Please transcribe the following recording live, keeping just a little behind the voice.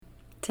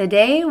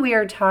Today we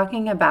are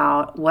talking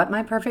about what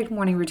my perfect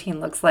morning routine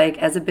looks like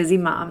as a busy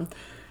mom.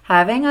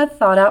 Having a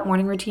thought out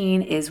morning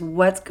routine is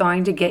what's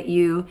going to get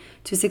you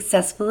to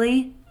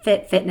successfully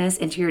fit fitness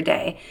into your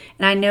day.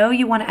 And I know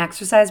you want to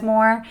exercise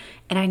more,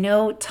 and I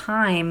know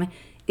time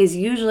is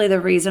usually the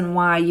reason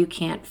why you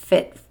can't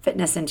fit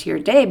fitness into your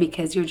day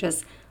because you're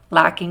just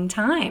lacking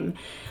time.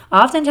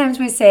 Oftentimes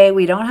we say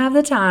we don't have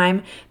the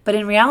time, but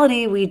in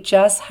reality, we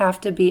just have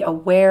to be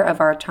aware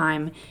of our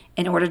time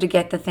in order to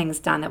get the things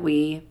done that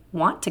we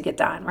want to get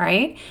done,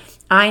 right?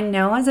 I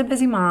know as a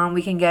busy mom,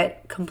 we can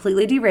get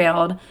completely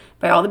derailed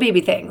by all the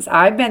baby things.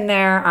 I've been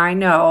there, I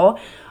know.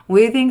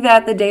 We think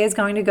that the day is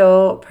going to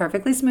go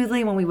perfectly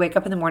smoothly when we wake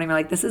up in the morning. We're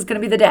like, this is going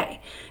to be the day.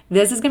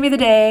 This is going to be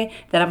the day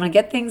that I'm going to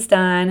get things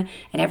done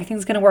and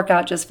everything's going to work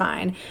out just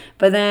fine.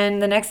 But then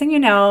the next thing you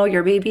know,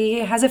 your baby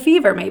has a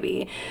fever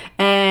maybe,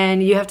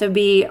 and you have to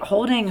be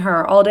holding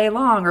her all day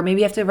long, or maybe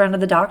you have to run to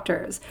the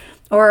doctor's,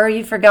 or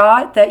you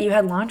forgot that you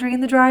had laundry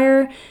in the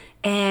dryer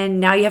and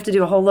now you have to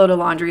do a whole load of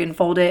laundry and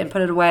fold it and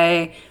put it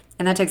away,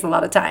 and that takes a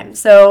lot of time.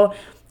 So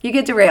you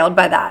get derailed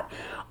by that.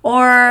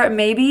 Or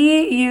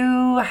maybe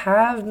you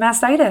have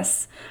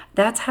mastitis.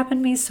 That's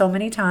happened to me so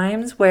many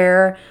times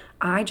where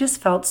I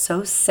just felt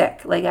so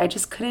sick. Like I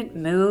just couldn't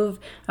move.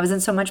 I was in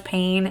so much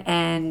pain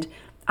and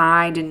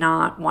I did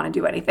not want to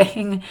do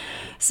anything.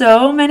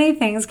 So many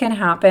things can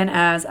happen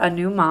as a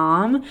new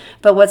mom,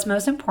 but what's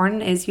most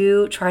important is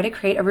you try to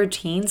create a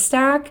routine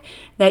stack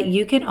that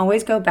you can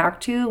always go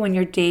back to when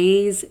your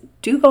days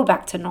do go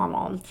back to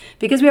normal.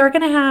 Because we are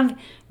going to have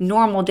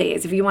normal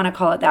days, if you want to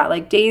call it that,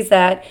 like days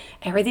that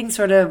everything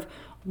sort of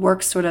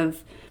works smoothly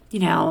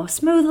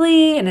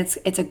and it's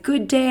a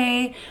good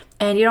day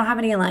and you don't have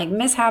any like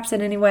mishaps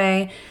in any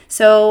way.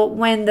 So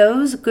when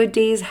those good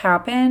days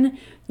happen,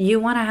 you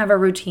want to have a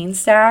routine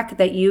stack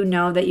that you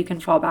know that you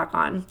can fall back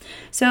on.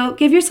 So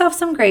give yourself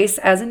some grace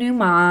as a new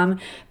mom,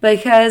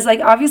 because like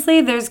obviously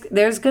there's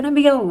going to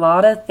be a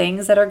lot of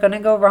things that are going to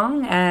go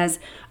wrong as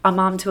a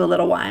mom to a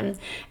little one.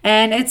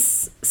 And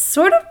it's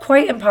sort of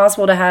quite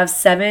impossible to have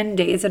 7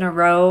 days in a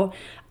row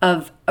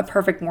of a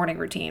perfect morning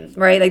routine,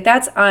 right? Like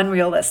that's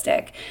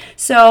unrealistic.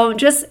 So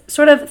just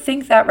sort of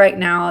think that right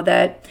now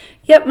that,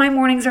 yep, my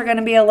mornings are going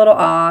to be a little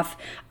off.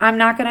 I'm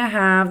not going to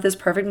have this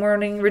perfect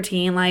morning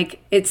routine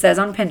like it says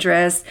on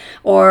Pinterest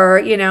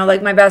or,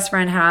 like my best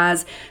friend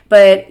has,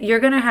 but you're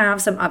going to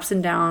have some ups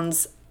and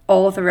downs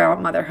all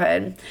throughout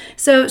motherhood.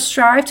 So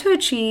strive to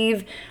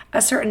achieve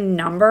a certain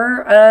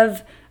number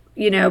of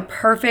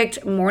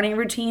perfect morning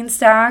routine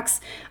stacks.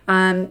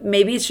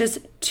 Maybe it's just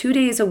 2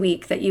 days a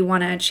week that you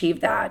want to achieve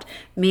that.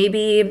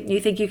 Maybe you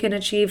think you can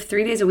achieve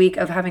 3 days a week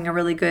of having a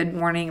really good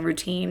morning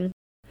routine.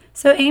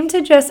 So aim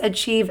to just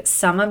achieve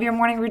some of your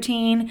morning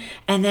routine,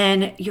 and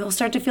then you'll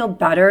start to feel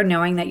better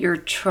knowing that you're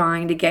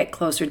trying to get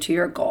closer to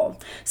your goal.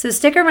 So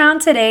stick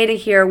around today to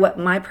hear what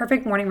my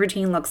perfect morning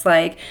routine looks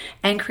like,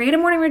 and create a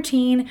morning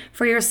routine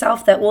for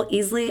yourself that will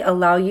easily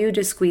allow you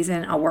to squeeze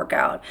in a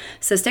workout.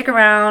 So stick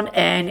around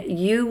and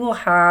you will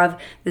have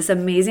this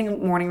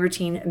amazing morning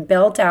routine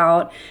built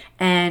out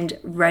and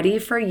ready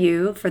for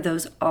you for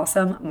those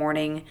awesome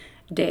morning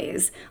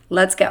days.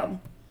 Let's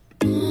go.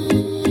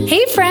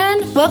 Hey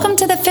friend, welcome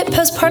to the Fit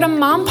Postpartum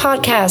Mom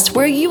Podcast,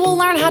 where you will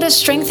learn how to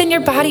strengthen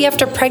your body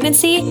after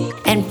pregnancy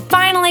and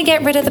finally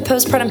get rid of the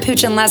postpartum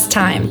pooch in less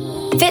time.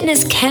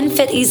 Fitness can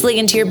fit easily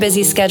into your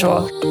busy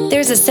schedule.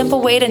 There's a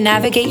simple way to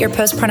navigate your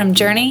postpartum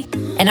journey,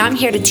 and I'm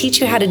here to teach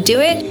you how to do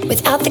it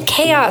without the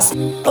chaos,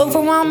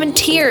 overwhelm, and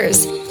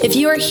tears. If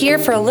you are here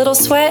for a little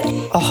sweat,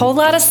 a whole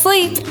lot of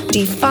sleep,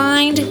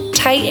 defined,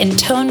 tight, and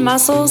toned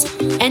muscles,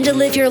 and to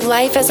live your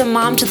life as a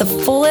mom to the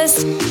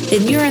fullest,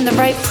 then you're in the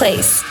right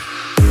place.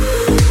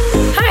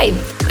 Hi,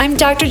 I'm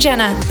Dr.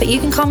 Jenna, but you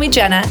can call me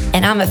Jenna,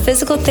 and I'm a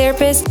physical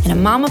therapist and a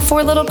mom of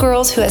 4 little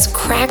girls who has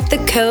cracked the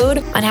code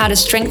on how to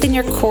strengthen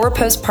your core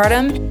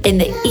postpartum in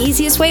the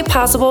easiest way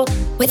possible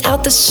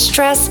without the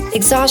stress,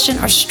 exhaustion,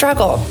 or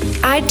struggle.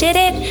 I did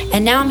it,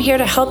 and now I'm here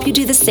to help you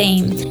do the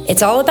same.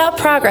 It's all about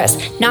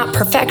progress, not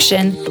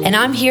perfection, and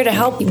I'm here to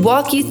help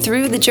walk you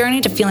through the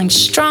journey to feeling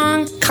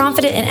strong,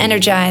 confident, and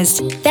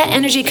energized. That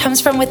energy comes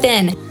from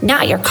within,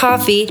 not your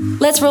coffee.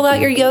 Let's roll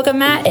out your yoga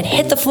mat and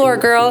hit the floor,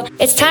 girl.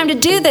 It's time to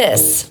do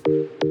this.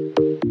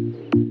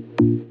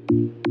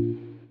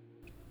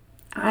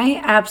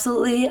 I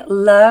absolutely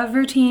love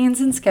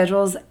routines and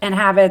schedules and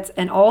habits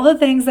and all the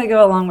things that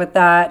go along with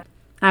that.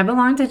 I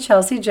belong to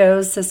Chelsea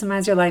Joe's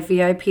Systemize Your Life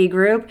VIP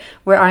group,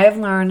 where I have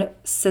learned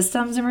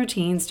systems and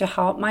routines to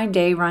help my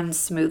day run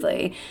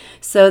smoothly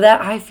so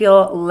that I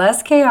feel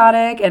less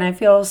chaotic and I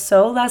feel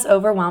so less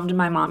overwhelmed in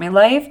my mommy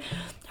life.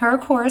 Her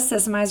course,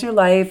 Systemize Your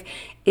Life,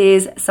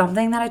 is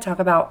something that I talk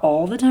about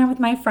all the time with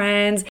my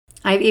friends.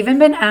 I've even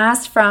been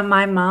asked from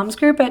my mom's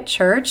group at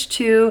church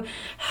to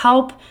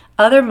help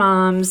other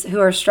moms who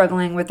are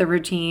struggling with the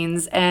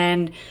routines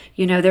and,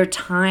 their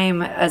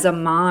time as a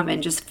mom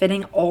and just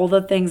fitting all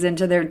the things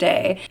into their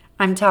day.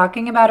 I'm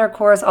talking about our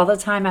course all the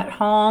time at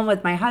home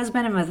with my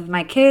husband and with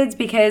my kids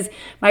because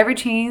my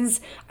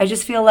routines, I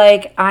just feel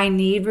like I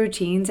need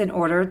routines in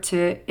order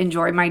to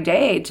enjoy my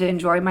day, to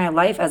enjoy my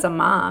life as a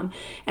mom.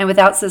 And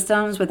without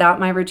systems, without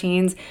my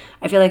routines,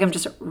 I feel like I'm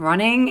just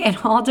running in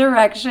all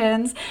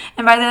directions.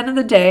 And by the end of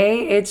the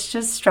day, it's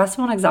just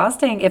stressful and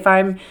exhausting if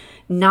I'm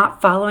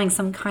not following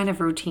some kind of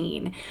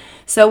routine.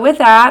 So with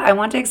that, I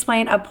want to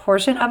explain a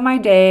portion of my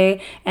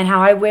day and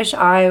how I wish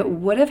I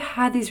would have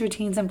had these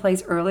routines in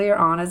place earlier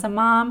on as a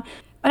mom.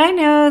 But I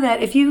know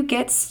that if you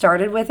get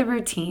started with a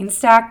routine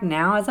stack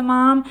now as a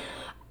mom,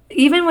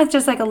 even with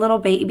just like a little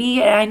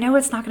baby, and I know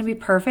it's not going to be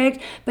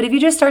perfect, but if you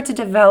just start to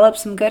develop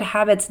some good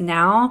habits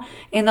now,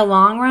 in the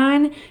long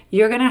run,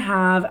 you're going to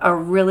have a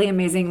really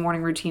amazing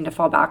morning routine to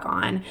fall back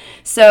on.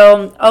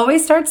 So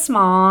always start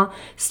small,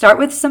 start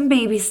with some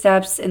baby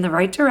steps in the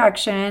right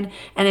direction,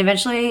 and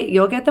eventually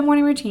you'll get the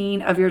morning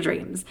routine of your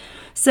dreams.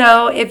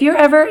 So if you're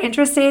ever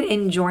interested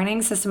in joining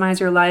Systemize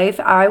Your Life,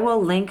 I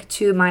will link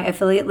to my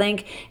affiliate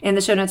link in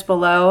the show notes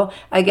below.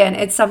 Again,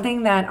 it's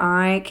something that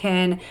I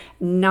can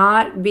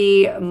not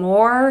be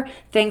more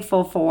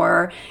thankful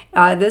for.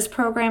 This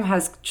program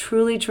has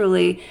truly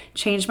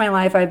changed my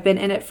life. I've been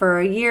in it for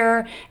a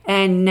year,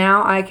 and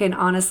now I can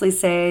honestly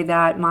say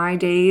that my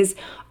days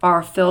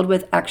are filled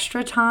with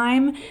extra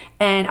time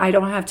and I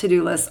don't have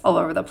to-do lists all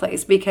over the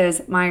place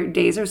because my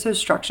days are so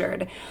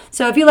structured.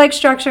 So if you like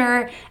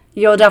structure,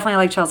 you'll definitely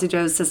like Chelsea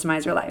Joe's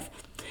Systemize Your Life.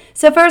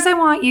 So first I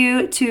want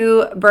you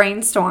to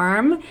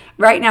brainstorm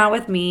right now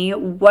with me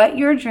what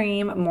your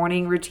dream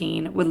morning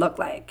routine would look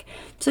like.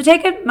 So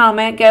take a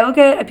moment, go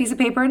get a piece of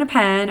paper and a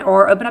pen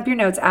or open up your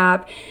notes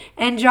app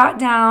and jot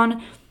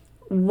down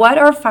what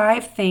are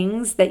 5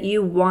 things that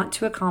you want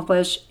to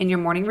accomplish in your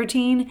morning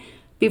routine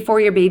before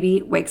your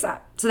baby wakes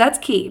up. So that's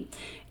key.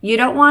 You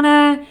don't want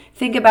to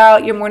think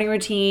about your morning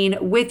routine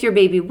with your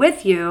baby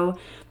with you.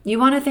 You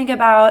want to think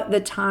about the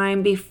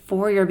time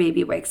before your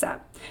baby wakes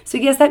up. So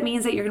yes, that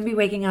means that you're going to be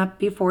waking up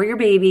before your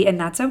baby, and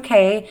that's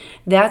okay.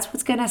 That's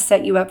what's going to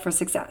set you up for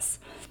success.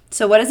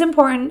 So what is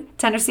important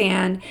to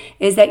understand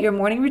is that your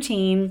morning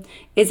routine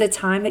is a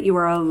time that you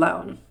are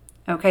alone.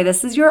 Okay,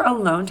 this is your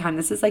alone time.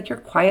 This is like your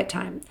quiet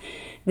time.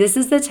 This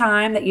is the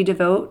time that you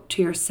devote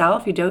to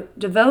yourself. You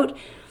devote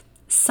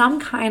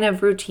some kind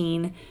of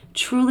routine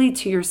truly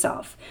to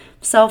yourself.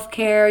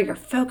 Self-care, you're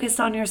focused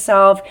on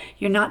yourself.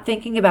 You're not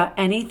thinking about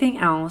anything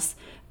else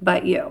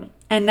but you.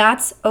 And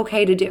that's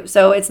okay to do.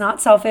 So it's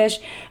not selfish.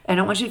 I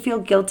don't want you to feel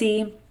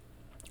guilty.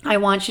 I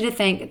want you to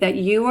think that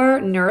you are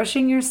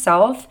nourishing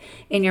yourself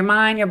in your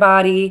mind, your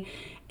body,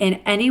 in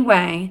any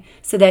way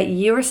so that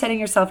you are setting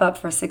yourself up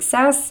for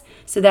success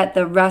so that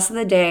the rest of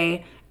the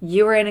day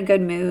you are in a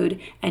good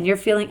mood and you're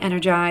feeling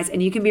energized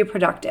and you can be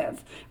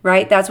productive,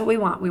 right? That's what we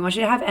want. We want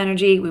you to have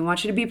energy. We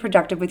want you to be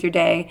productive with your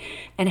day.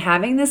 And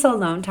having this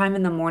alone time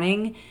in the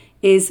morning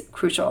is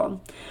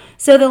crucial.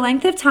 So the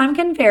length of time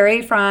can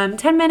vary from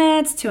 10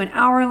 minutes to an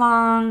hour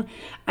long.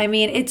 I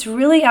mean, it's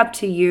really up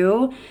to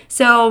you.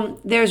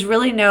 So there's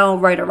really no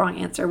right or wrong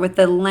answer with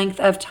the length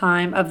of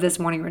time of this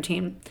morning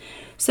routine.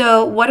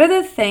 So what are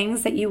the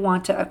things that you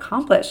want to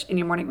accomplish in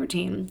your morning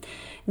routine?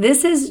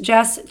 This is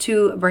just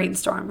to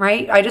brainstorm,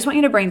 right? I just want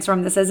you to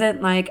brainstorm. This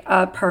isn't like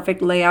a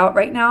perfect layout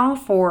right now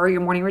for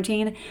your morning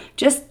routine.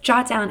 Just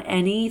jot down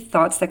any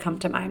thoughts that come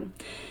to mind.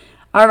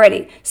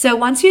 Alrighty, so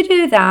once you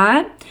do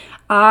that,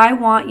 I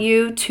want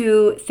you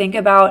to think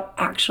about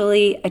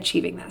actually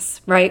achieving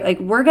this, right? Like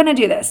we're going to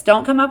do this.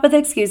 Don't come up with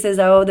excuses.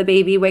 Oh, the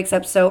baby wakes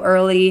up so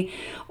early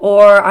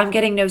or I'm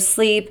getting no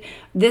sleep.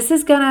 This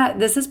is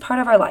part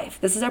of our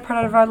life. This is a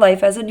part of our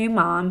life as a new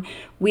mom.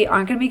 We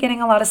aren't going to be getting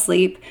a lot of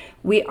sleep.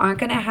 We aren't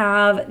going to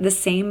have the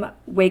same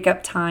wake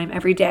up time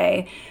every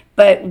day.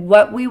 But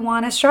what we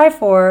want to strive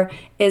for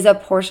is a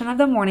portion of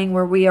the morning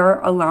where we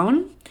are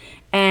alone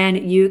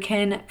and you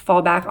can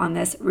fall back on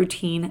this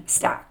routine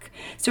stack.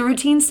 So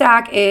routine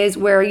stack is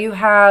where you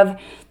have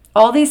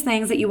all these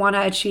things that you want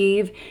to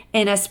achieve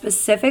in a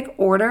specific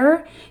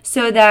order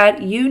so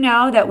that you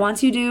know that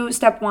once you do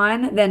step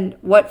 1, then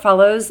what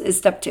follows is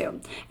step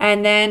 2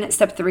 and then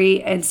step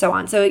 3 and so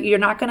on. So you're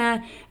not going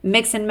to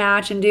mix and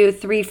match and do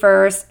 3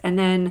 first and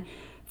then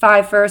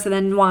 5 first and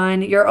then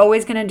 1. You're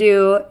always going to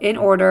do in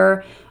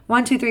order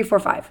 1, 2, 3, 4,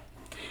 5.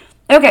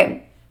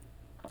 Okay.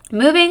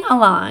 Moving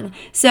along.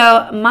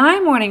 So my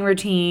morning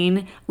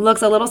routine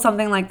looks a little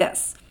something like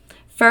this.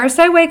 First,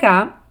 I wake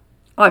up,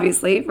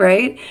 obviously,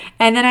 right?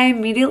 And then I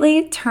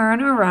immediately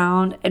turn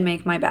around and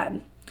make my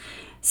bed.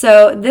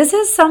 So this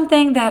is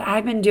something that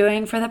I've been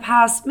doing for the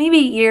past maybe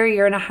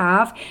year and a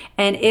half,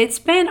 and it's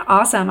been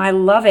awesome. I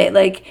love it.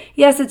 Like,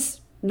 yes,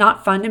 it's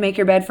not fun to make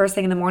your bed first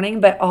thing in the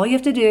morning, but all you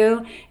have to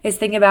do is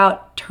think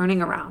about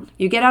turning around.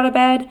 You get out of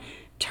bed,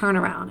 turn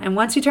around. And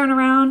once you turn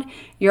around,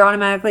 you're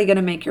automatically going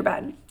to make your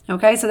bed.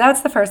 Okay, so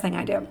that's the first thing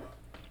I do.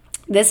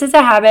 This is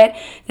a habit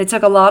that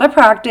took a lot of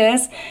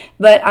practice,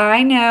 but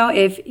I know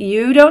if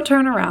you don't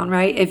turn around,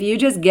 right? If you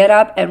just get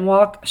up and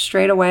walk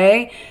straight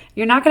away,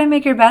 you're not going to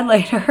make your bed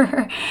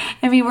later.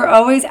 I mean, we're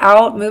always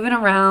out moving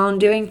around,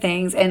 doing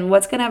things, and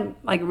what's going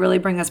to really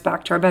bring us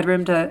back to our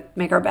bedroom to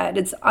make our bed?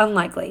 It's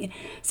unlikely.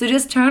 So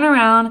just turn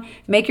around,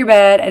 make your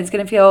bed, and it's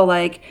going to feel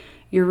like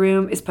your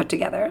room is put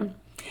together.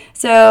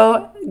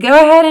 So go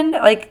ahead and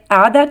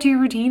add that to your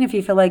routine if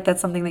you feel like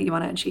that's something that you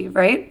want to achieve,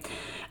 right?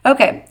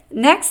 Okay,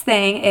 next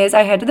thing is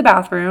I head to the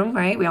bathroom,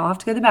 right? We all have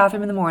to go to the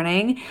bathroom in the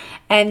morning.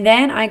 And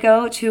then I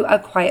go to a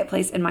quiet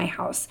place in my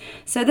house.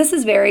 So this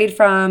is varied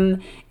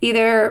from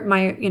either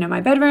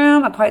my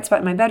bedroom, a quiet spot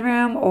in my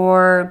bedroom,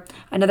 or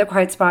another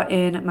quiet spot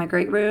in my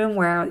great room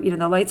where,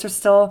 the lights are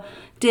still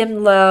dimmed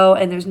low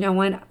and there's no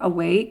one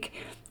awake.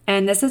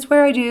 And this is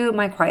where I do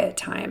my quiet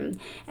time.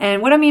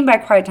 And what I mean by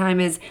quiet time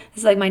is this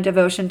is like my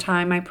devotion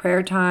time, my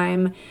prayer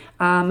time,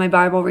 my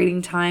Bible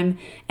reading time,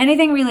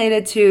 anything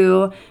related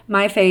to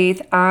my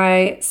faith.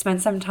 I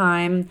spend some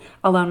time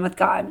alone with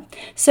God.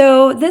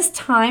 So this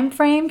time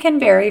frame can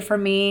vary for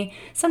me.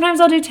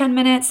 Sometimes I'll do 10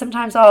 minutes.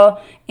 Sometimes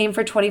I'll aim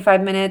for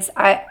 25 minutes.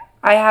 I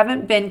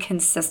haven't been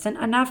consistent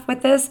enough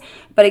with this.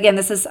 But again,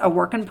 this is a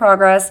work in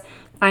progress.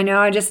 I know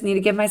I just need to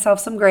give myself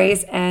some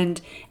grace,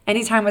 and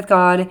any time with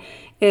God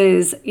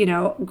is,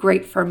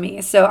 great for me.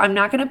 So I'm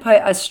not going to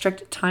put a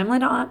strict time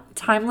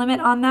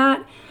limit on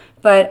that,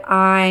 but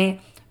I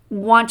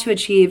want to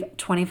achieve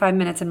 25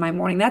 minutes in my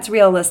morning. That's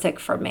realistic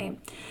for me.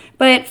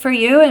 But for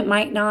you, it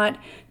might not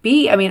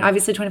be. I mean,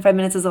 obviously 25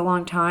 minutes is a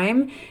long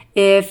time.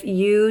 If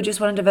you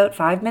just want to devote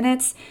 5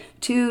 minutes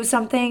to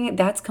something,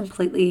 that's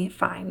completely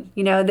fine.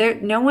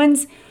 No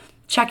one's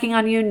checking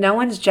on you. No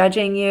one's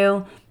judging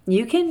you.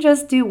 You can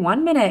just do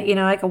 1 minute,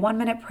 like a 1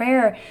 minute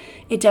prayer.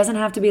 It doesn't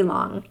have to be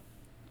long.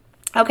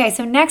 Okay,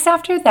 so next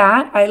after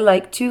that, I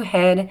like to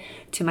head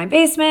to my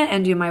basement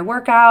and do my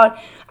workout.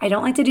 I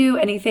don't like to do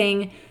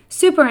anything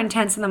super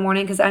intense in the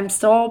morning because I'm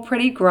still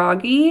pretty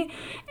groggy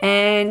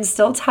and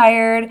still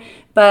tired.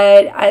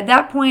 But at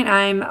that point,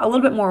 I'm a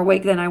little bit more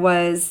awake than I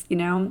was,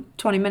 20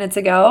 minutes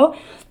ago.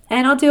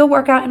 And I'll do a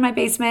workout in my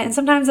basement. And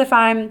sometimes if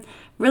I'm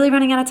really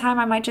running out of time,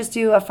 I might just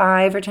do a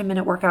 5 or 10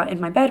 minute workout in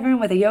my bedroom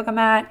with a yoga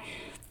mat.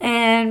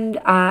 And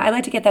I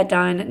like to get that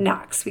done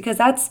next because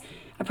that's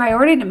a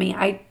priority to me.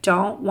 I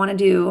don't want to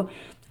do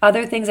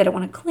other things. I don't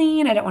want to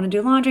clean. I don't want to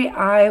do laundry.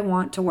 I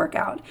want to work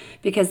out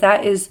because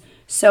that is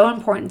so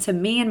important to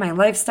me and my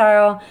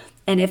lifestyle.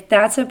 And if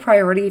that's a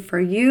priority for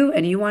you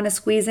and you want to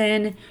squeeze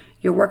in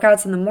your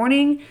workouts in the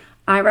morning,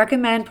 I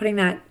recommend putting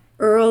that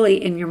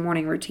early in your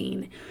morning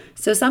routine.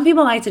 So some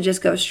people like to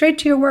just go straight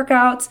to your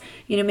workouts.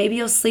 Maybe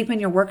you'll sleep in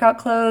your workout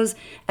clothes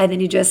and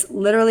then you just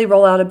literally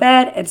roll out of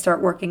bed and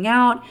start working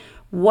out.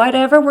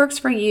 Whatever works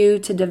for you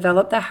to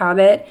develop the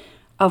habit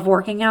of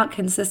working out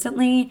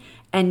consistently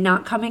and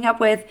not coming up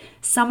with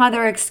some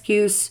other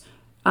excuse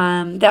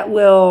that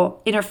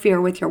will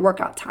interfere with your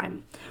workout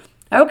time.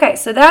 Okay,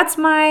 so that's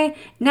my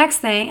next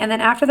thing. And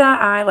then after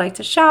that, I like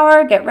to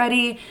shower, get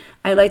ready.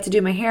 I like to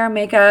do my hair,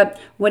 makeup,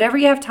 whatever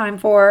you have time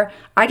for.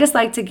 I just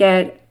like to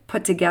get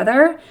put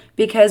together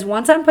because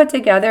once I'm put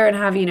together and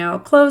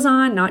have, clothes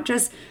on, not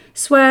just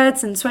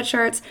sweats and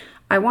sweatshirts,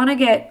 I want to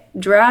get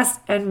dressed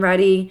and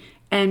ready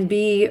and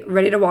be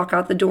ready to walk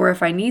out the door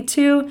if I need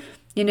to.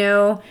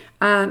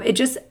 It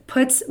just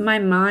puts my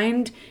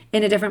mind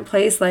in a different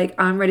place, like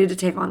I'm ready to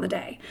take on the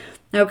day.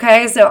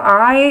 Okay, so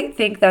I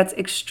think that's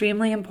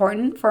extremely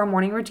important for a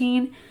morning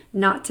routine,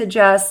 not to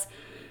just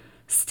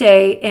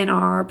stay in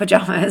our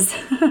pajamas.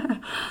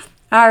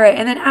 All right,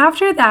 and then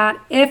after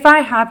that, if I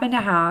happen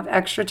to have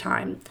extra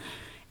time,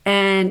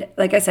 and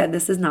like I said,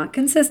 this is not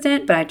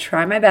consistent, but I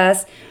try my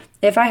best.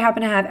 If I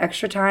happen to have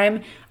extra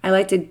time, I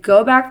like to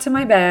go back to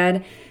my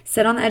bed,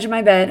 sit on the edge of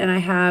my bed, and I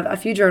have a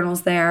few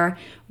journals there.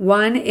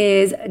 One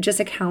is just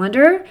a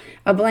calendar,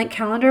 a blank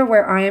calendar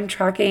where I am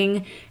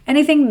tracking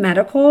anything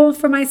medical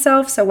for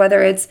myself. So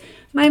whether it's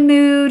my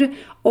mood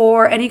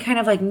or any kind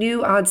of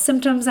new odd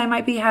symptoms I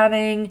might be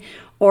having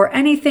or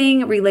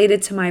anything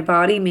related to my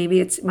body, maybe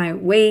it's my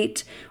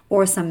weight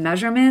or some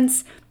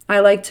measurements, I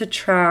like to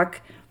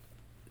track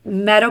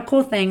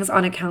medical things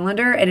on a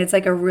calendar. And it's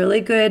a really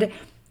good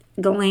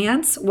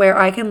glance where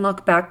I can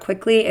look back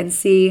quickly and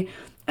see,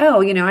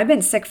 oh, I've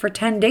been sick for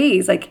 10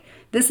 days.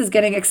 This is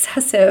getting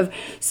excessive.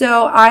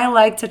 So I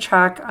like to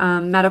track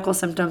medical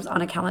symptoms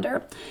on a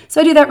calendar.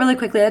 So I do that really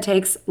quickly. That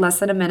takes less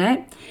than a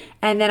minute.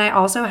 And then I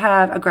also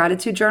have a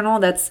gratitude journal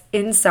that's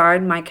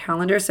inside my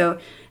calendar. So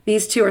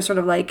these two are sort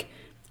of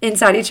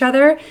inside each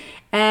other.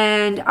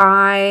 And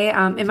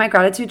I, in my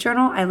gratitude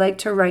journal, I like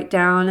to write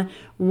down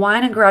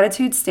one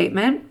gratitude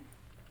statement,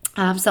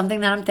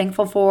 something that I'm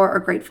thankful for or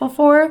grateful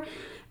for.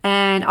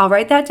 And I'll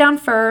write that down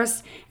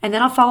first, and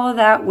then I'll follow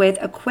that with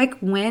a quick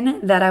win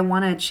that I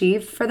want to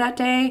achieve for that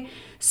day.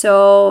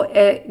 So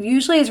it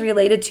usually is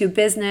related to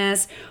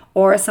business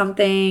or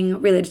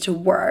something related to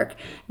work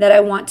that I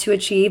want to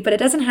achieve, but it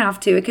doesn't have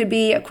to. It could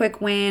be a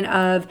quick win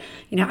of,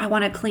 I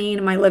want to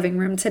clean my living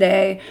room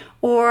today,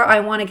 or I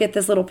want to get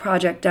this little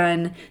project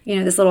done,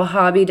 this little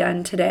hobby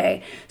done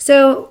today.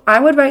 So I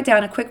would write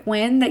down a quick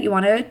win that you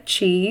want to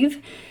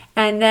achieve.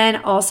 And then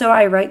also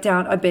I write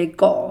down a big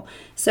goal.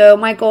 So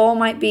my goal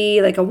might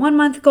be like a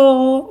 1-month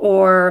goal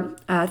or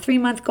a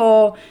 3-month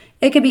goal.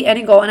 It could be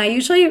any goal. And I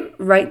usually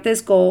write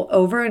this goal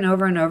over and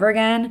over and over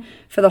again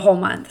for the whole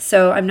month.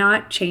 So I'm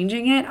not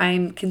changing it.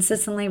 I'm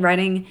consistently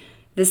writing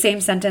the same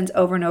sentence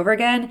over and over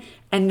again.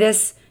 And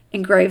this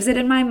engraves it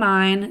in my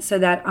mind so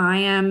that I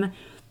am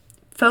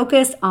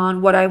focused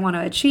on what I want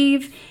to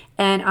achieve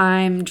and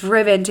I'm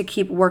driven to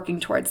keep working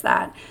towards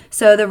that.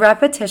 So the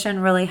repetition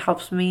really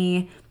helps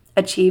me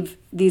achieve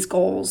these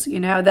goals,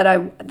 that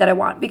I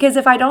want. Because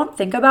if I don't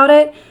think about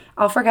it,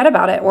 I'll forget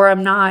about it, or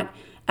I'm not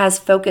as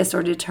focused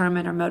or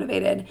determined or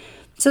motivated.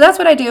 So that's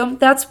what I do.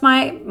 That's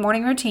my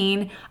morning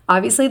routine.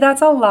 Obviously,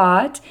 that's a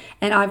lot.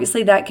 And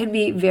obviously, that can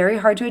be very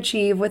hard to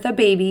achieve with a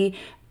baby.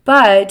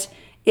 But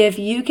if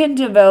you can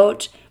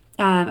devote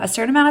a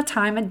certain amount of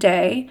time a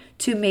day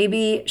to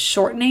maybe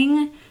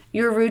shortening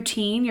your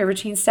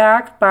routine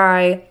stack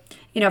by,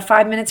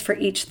 5 minutes for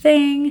each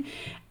thing,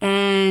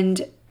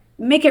 and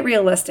make it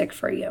realistic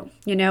for you.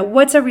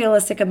 What's a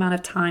realistic amount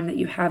of time that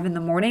you have in the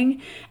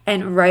morning,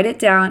 and write it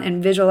down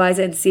and visualize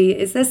it and see,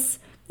 is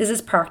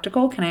this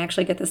practical? Can I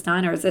actually get this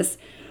done? Or is this,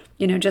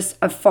 just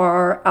a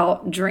far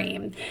out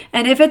dream?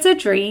 And if it's a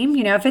dream,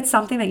 if it's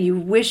something that you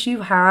wish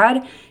you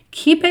had,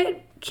 keep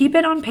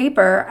it on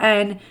paper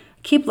and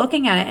keep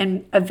looking at it.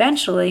 And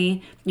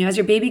eventually, as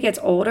your baby gets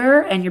older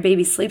and your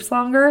baby sleeps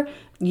longer,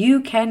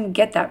 you can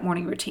get that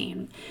morning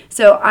routine.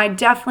 So I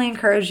definitely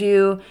encourage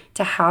you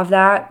to have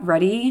that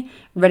ready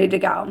to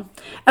go.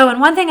 Oh, and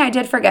one thing I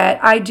did forget,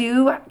 I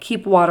do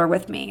keep water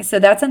with me. So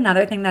that's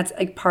another thing that's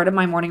like part of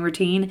my morning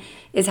routine,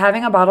 is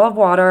having a bottle of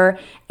water.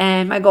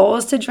 And my goal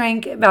is to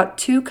drink about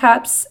 2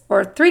 cups,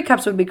 or 3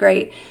 cups would be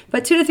great,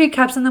 but 2 to 3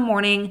 cups in the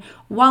morning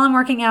while I'm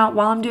working out,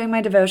 while I'm doing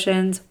my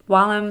devotions,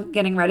 while I'm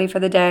getting ready for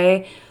the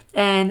day.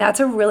 And that's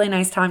a really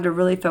nice time to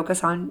really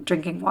focus on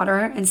drinking water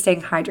and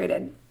staying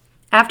hydrated.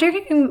 After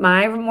hearing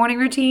my morning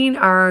routine,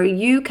 are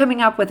you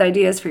coming up with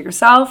ideas for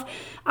yourself?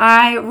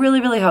 I really,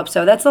 really hope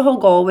so. That's the whole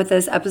goal with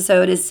this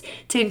episode, is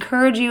to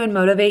encourage you and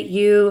motivate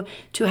you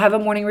to have a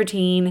morning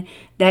routine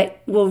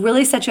that will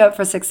really set you up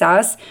for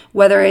success,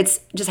 whether it's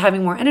just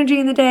having more energy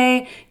in the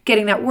day,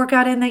 getting that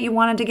workout in that you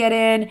wanted to get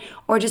in,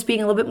 or just being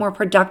a little bit more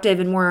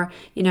productive and more,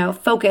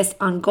 focused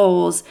on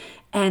goals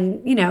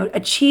and,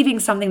 achieving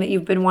something that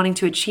you've been wanting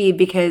to achieve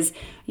because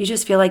you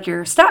just feel like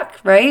you're stuck,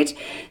 right?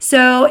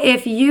 So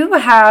if you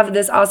have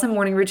this awesome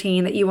morning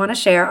routine that you want to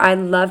share, I'd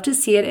love to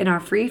see it in our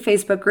free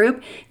Facebook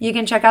group. You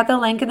can check out the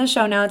link in the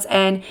show notes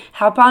and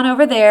hop on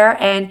over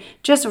there and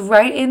just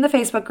write in the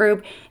Facebook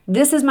group,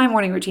 "This is my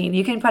morning routine."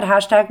 You can put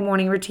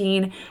 #morning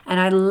routine, and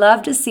I'd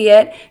love to see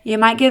it. You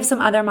might give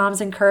some other moms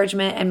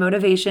encouragement and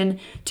motivation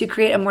to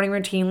create a morning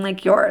routine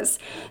like yours.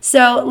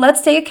 So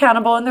let's stay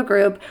accountable in the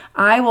group.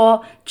 I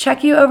will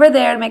check you over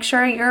there to make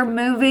sure you're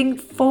moving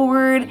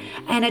forward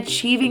and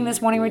achieving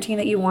this morning routine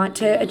that you want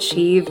to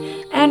achieve.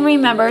 And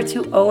remember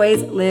to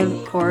always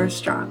live core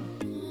strong.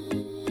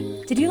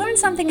 Did you learn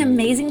something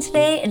amazing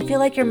today and feel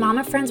like your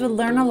mama friends would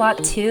learn a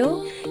lot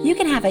too? You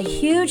can have a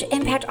huge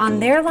impact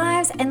on their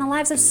lives and the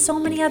lives of so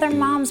many other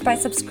moms by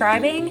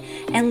subscribing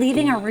and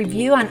leaving a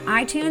review on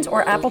iTunes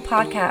or Apple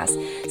Podcasts,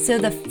 so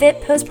the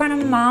Fit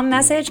Postpartum Mom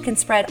message can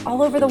spread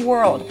all over the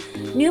world.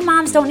 New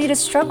moms don't need to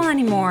struggle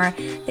anymore.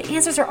 The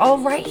answers are all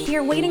right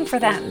here waiting for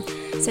them.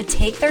 So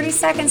take 30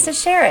 seconds to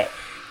share it.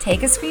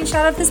 Take a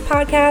screenshot of this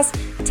podcast,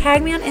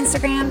 tag me on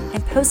Instagram,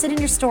 and post it in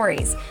your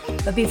stories.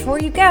 But before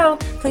you go,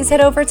 please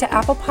head over to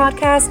Apple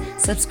Podcasts,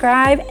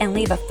 subscribe, and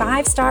leave a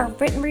 5-star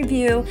written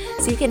review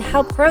so you can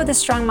help grow the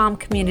Strong Mom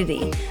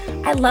community.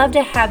 I'd love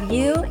to have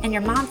you and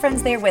your mom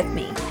friends there with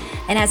me.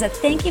 And as a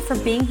thank you for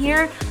being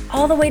here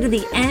all the way to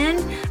the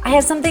end, I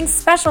have something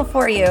special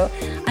for you.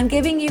 I'm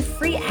giving you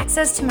free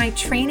access to my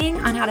training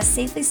on how to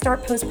safely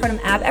start postpartum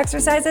ab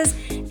exercises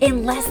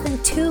in less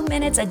than 2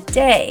 minutes a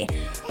day.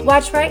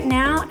 Watch right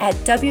now at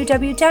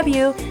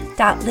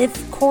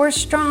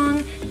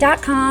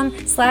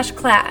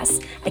www.livecorestrong.com/class.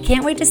 I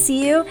can't wait to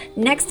see you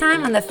next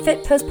time on the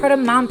Fit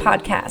Postpartum Mom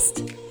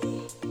podcast.